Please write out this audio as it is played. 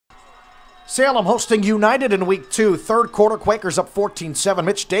Salem hosting United in week 2. Third quarter, Quakers up 14-7.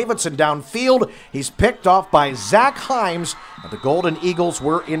 Mitch Davidson downfield. He's picked off by Zach Himes, and the Golden Eagles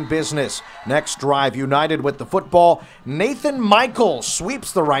were in business. Next drive, United with the football. Nathan Michael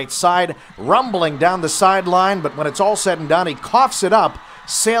sweeps the right side, rumbling down the sideline, but when it's all said and done, he coughs it up.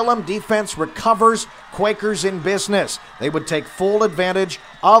 Salem defense recovers. Quakers in business. They would take full advantage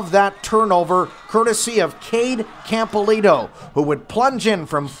of that turnover, courtesy of Cade Campolito, who would plunge in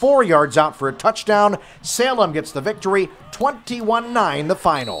from 4 yards out for a touchdown. Salem gets the victory, 21-9 the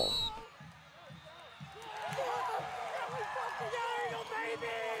final.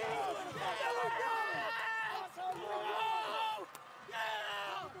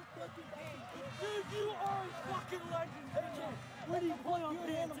 You are a fucking legend. Where do you play on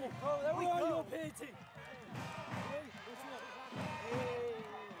PNT? Where are you on PNT?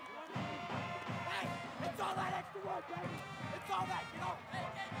 Hey, it's all that extra work, baby. It's all that, you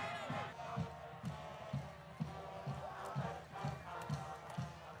know.